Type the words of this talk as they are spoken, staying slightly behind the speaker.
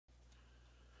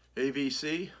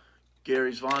AVC,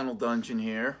 Gary's Vinyl Dungeon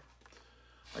here.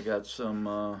 I got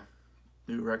some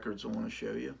new records I want to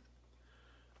show you.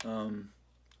 I'm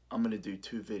going to do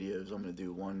two videos. I'm going to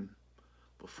do one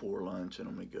before lunch and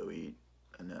I'm going to go eat,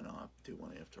 and then I'll do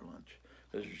one after lunch.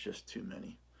 There's just too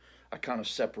many. I kind of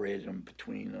separated them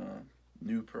between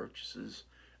new purchases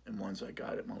and ones I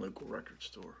got at my local record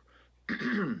store.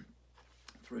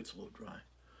 Throat's a little dry.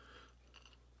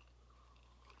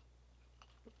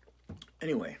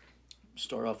 Anyway,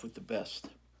 start off with the best.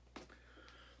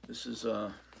 This is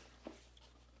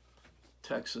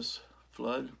Texas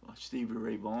Flood by Stevie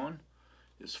Ray Vaughan,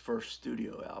 his first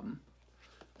studio album.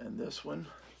 And this one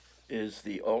is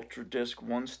the Ultra Disc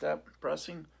one-step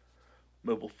pressing,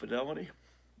 Mobile Fidelity.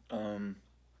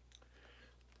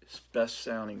 It's best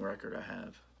sounding record I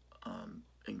have.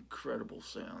 Incredible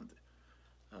sound.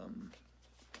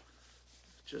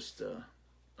 Just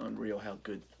unreal how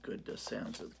good the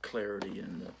sounds, the clarity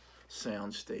and the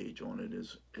sound stage on it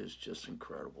is just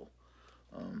incredible.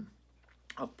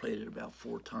 I've played it about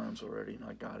 4 times already, and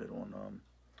I got it on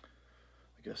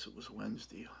I guess it was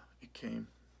Wednesday. It came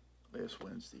last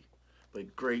Wednesday.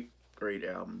 But great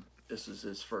album. This is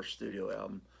his first studio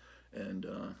album, and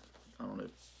I don't know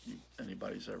if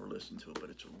anybody's ever listened to it, but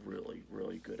it's a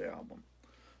really good album.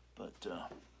 But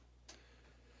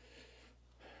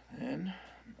then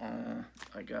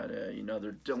I got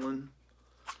another Dylan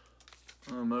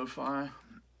Mo-Fi.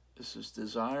 This is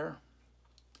Desire,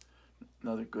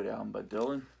 another good album by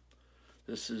Dylan.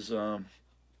 This is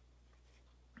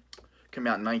came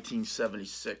out in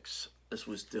 1976. This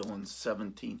was Dylan's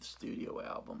 17th studio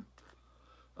album.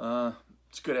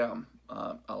 It's a good album.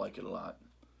 I like it a lot.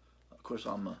 Of course,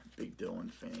 I'm a big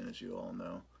Dylan fan, as you all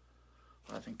know.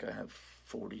 I think I have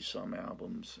 40-some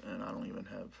albums, and I don't even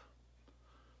have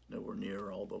nowhere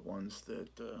near all the ones that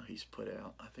he's put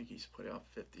out. I think he's put out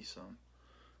 50-some.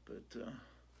 But,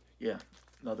 yeah,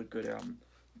 another good album.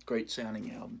 Great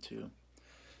sounding album, too.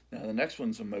 Now, the next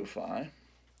one's a Mo-Fi,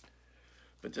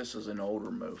 but this is an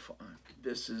older Mo-Fi.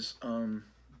 This is,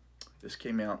 this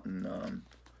came out in, I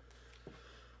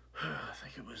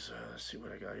think it was, let's see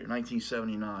what I got here,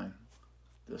 1979,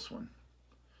 this one.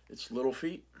 It's Little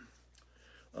Feat,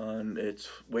 and it's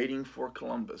Waiting for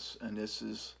Columbus, and this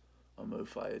is a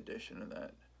Mo-Fi edition of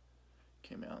that.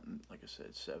 Came out in, like I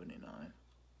said, 79.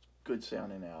 Good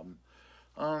sounding album.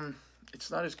 It's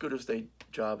not as good as they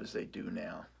do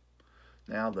now.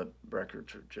 Now the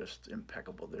records are just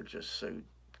impeccable. They're just so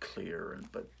clear,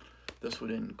 but this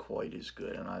one isn't quite as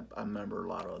good. And I remember a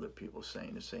lot of other people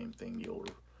saying the same thing. The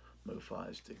older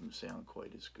Mo-Fis didn't sound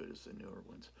quite as good as the newer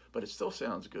ones, but it still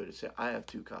sounds good. I have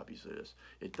 2 copies of this.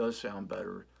 It does sound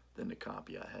better than the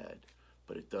copy I had,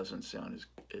 but it doesn't sound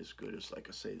as good as, like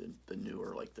I say, the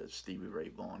newer, like the Stevie Ray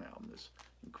Vaughan album is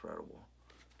incredible.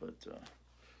 But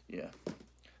yeah,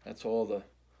 that's all the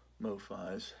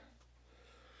Mo-Fis.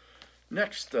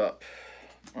 Next up,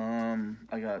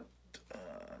 I got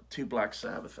 2 Black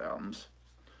Sabbath albums.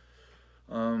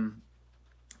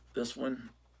 This one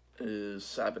is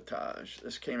Sabotage.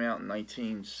 This came out in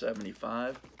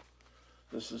 1975.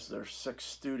 This is their 6th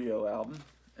studio album,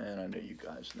 and I know you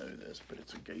guys know this, but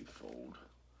it's a gatefold.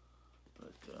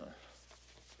 But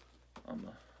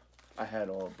I had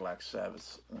all of Black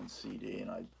Sabbath on CD,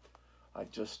 and I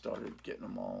just started getting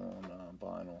them all on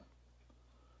vinyl.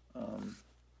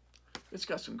 It's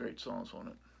got some great songs on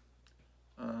it.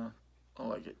 I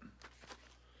like it.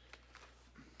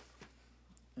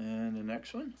 And the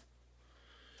next one,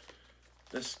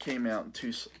 this came out in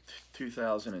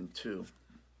 2002.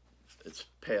 It's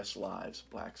Past Lives,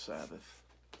 Black Sabbath.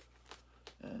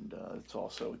 And it's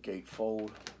also a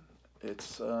gatefold.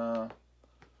 It's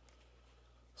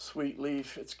Sweet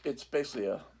Leaf. It's basically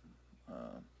a,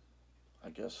 I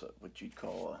guess what you'd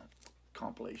call a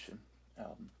compilation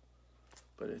album.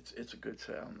 But it's a good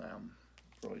sound album.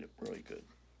 Really good.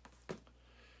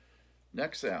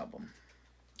 Next album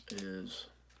is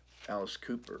Alice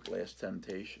Cooper, Last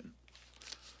Temptation.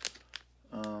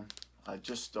 I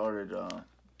just started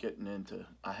getting into,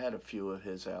 I had a few of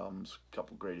his albums, a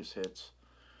couple greatest hits,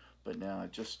 but now I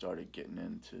just started getting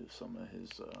into some of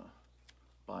his,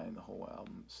 buying the whole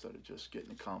album instead of just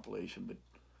getting a compilation. But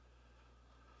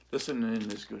this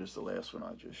isn't as good as the last one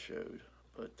I just showed,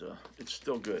 but it's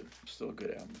still good. It's still a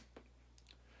good album.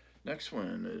 Next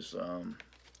one is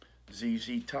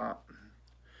ZZ Top,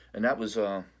 and that was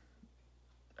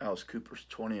Alice Cooper's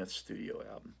 20th studio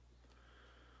album.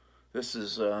 This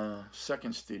is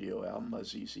 2nd studio album by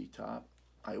ZZ Top.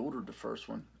 I ordered the first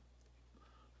one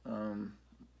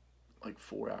like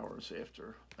 4 hours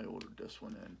after I ordered this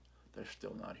one, and they're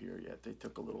still not here yet. They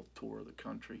took a little tour of the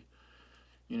country,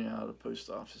 You know how the post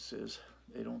office is.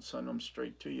 They don't send them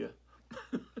straight to you.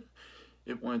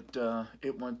 It went to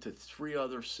 3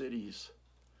 other cities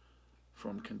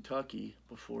from Kentucky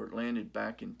before it landed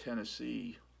back in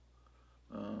Tennessee,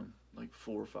 like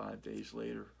 4 or 5 days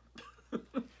later.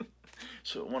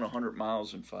 So it went 100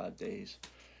 miles in 5 days.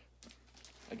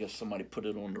 I guess somebody put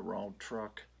it on the wrong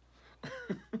truck.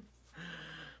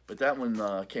 But that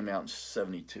one came out in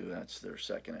 '72. That's their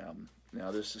second album.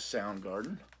 Now this is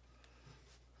Soundgarden.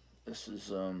 This is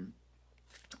what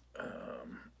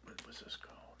was this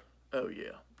called? Oh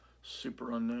yeah,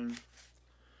 Super Unknown.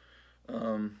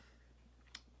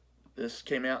 This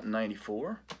came out in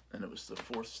 '94, and it was the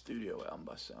 4th studio album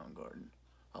by Soundgarden.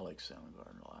 I like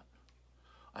Soundgarden a lot.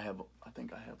 I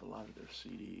think I have a lot of their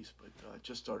CDs, but I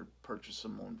just started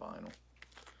purchasing them on vinyl.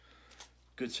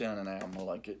 Good sounding album, I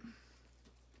like it.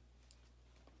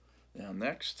 Now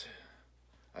next,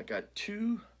 I got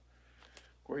 2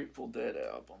 Grateful Dead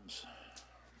albums.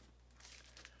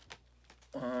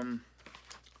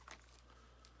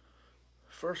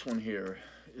 First one here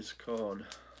is called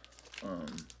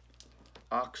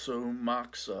Oxo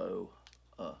Moxo.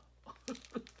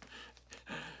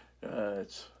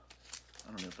 It's,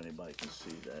 I don't know if anybody can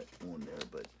see that on there,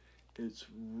 but it's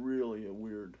really a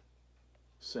weird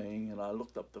saying, and I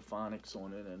looked up the phonics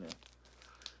on it, and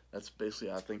that's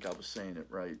basically, I think I was saying it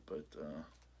right, but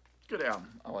good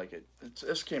album. I like it.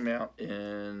 This came out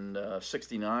in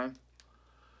 '69,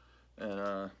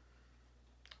 and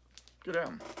good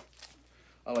album.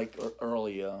 I like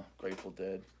early Grateful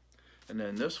Dead. And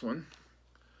then this one,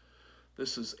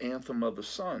 this is Anthem of the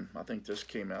Sun. I think this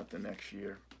came out the next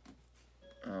year.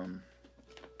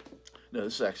 No,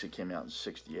 this actually came out in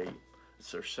 '68.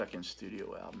 It's their second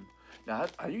studio album. Now,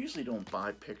 I usually don't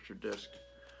buy picture disc,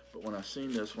 but when I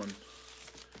seen this one,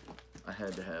 I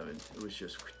had to have it. It was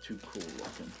just too cool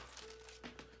looking.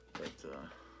 But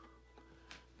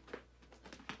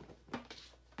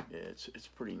yeah, it's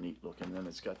pretty neat looking. Then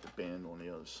it's got the band on the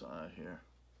other side here.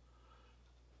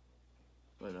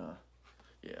 But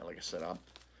yeah, like I said,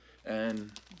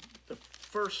 and the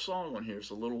first song on here is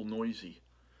a little noisy.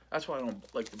 That's why I don't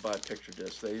like to buy picture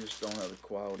discs. They just don't have the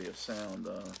quality of sound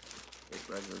like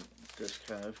regular discs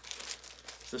have.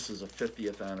 This is a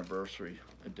 50th anniversary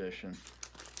edition.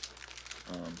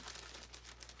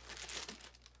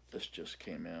 This just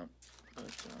came out,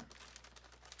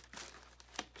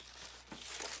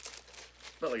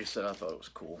 but like I said, I thought it was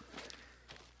cool.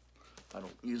 I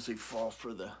don't usually fall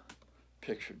for the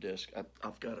picture disc.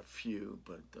 I've got a few,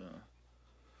 but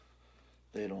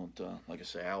they don't, like I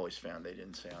say, I always found they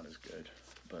didn't sound as good.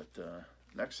 But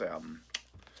next album,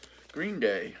 Green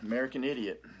Day, American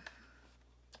Idiot.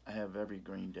 I have every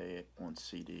Green Day on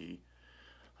CD.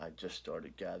 I just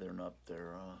started gathering up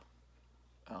their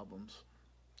albums.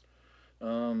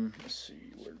 Let's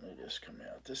see, where did this come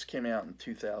out? This came out in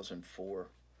 2004,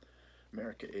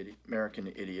 American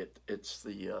Idiot. It's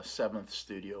the 7th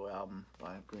studio album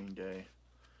by Green Day.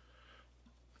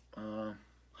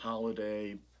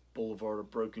 Holiday, Boulevard of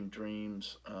Broken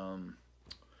Dreams, a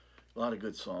lot of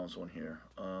good songs on here.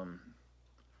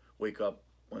 Wake Up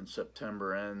When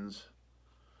September Ends.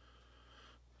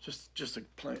 Just a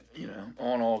plain, you know,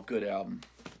 all good album.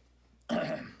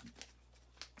 The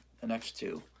next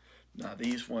 2. Now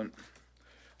these went,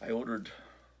 I ordered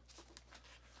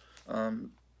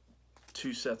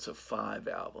 2 sets of 5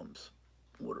 albums.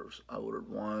 I ordered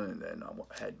one, and then I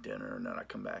had dinner, and then I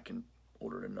come back and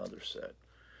ordered another set.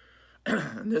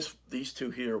 And these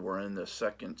 2 here were in the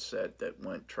second set that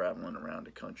went traveling around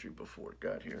the country before it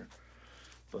got here.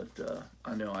 But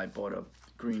I know I bought a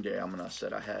Green Day album, and I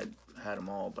said I had them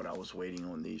all, but I was waiting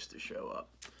on these to show up.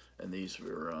 And these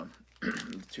were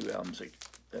 2 albums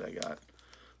that I got.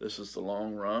 This is The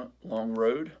Long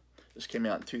Road. This came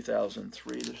out in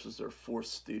 2003. This is their 4th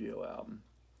studio album.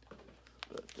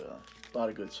 But a lot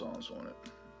of good songs on it.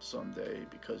 Someday,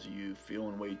 Because of You,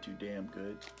 Feeling Way Too Damn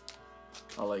Good.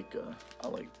 I like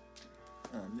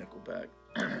Nickelback.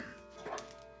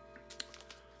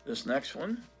 This next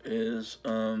one is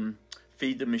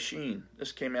Feed the Machine.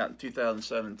 This came out in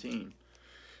 2017,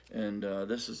 and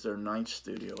this is their 9th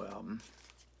studio album.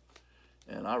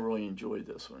 And I really enjoyed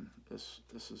this one. This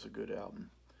is a good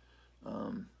album.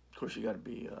 Of course, you got to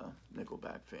be a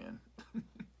Nickelback fan,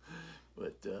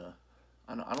 but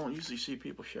I don't usually see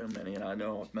people show many, and I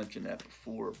know I've mentioned that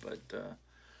before, but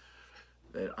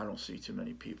I don't see too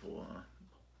many people,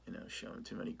 you know, showing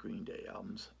too many Green Day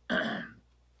albums.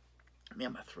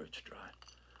 Man, my throat's dry.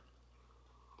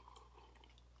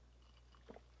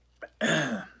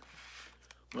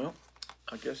 Well,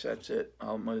 I guess that's it.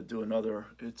 I'm going to do another.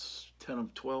 It's 10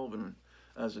 of 12, and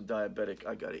as a diabetic,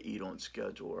 I got to eat on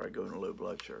schedule or I go into low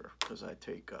blood sugar because I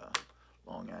take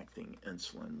long-acting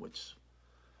insulin, which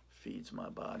feeds my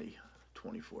body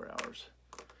 24 hours.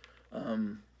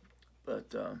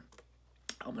 But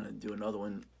I'm going to do another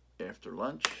one after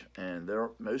lunch, and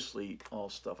they're mostly all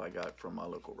stuff I got from my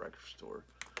local record store.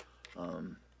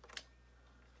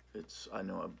 I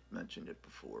know I've mentioned it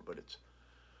before, but it's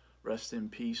Rest in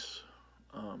Peace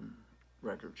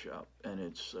record shop, and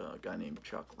it's a guy named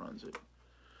Chuck runs it.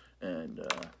 And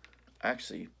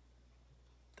actually,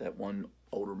 that one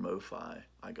older MoFi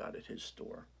I got at his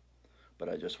store, but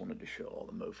I just wanted to show all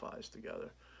the MoFis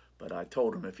together. But I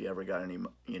told him if he ever got any,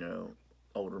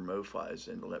 older MoFis,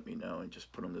 then let me know and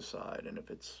just put them aside. And if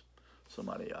it's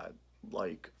somebody I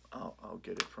like, I'll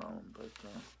get it from him. But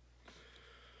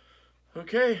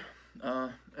okay,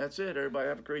 that's it. Everybody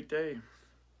have a great day.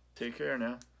 Take care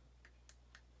now.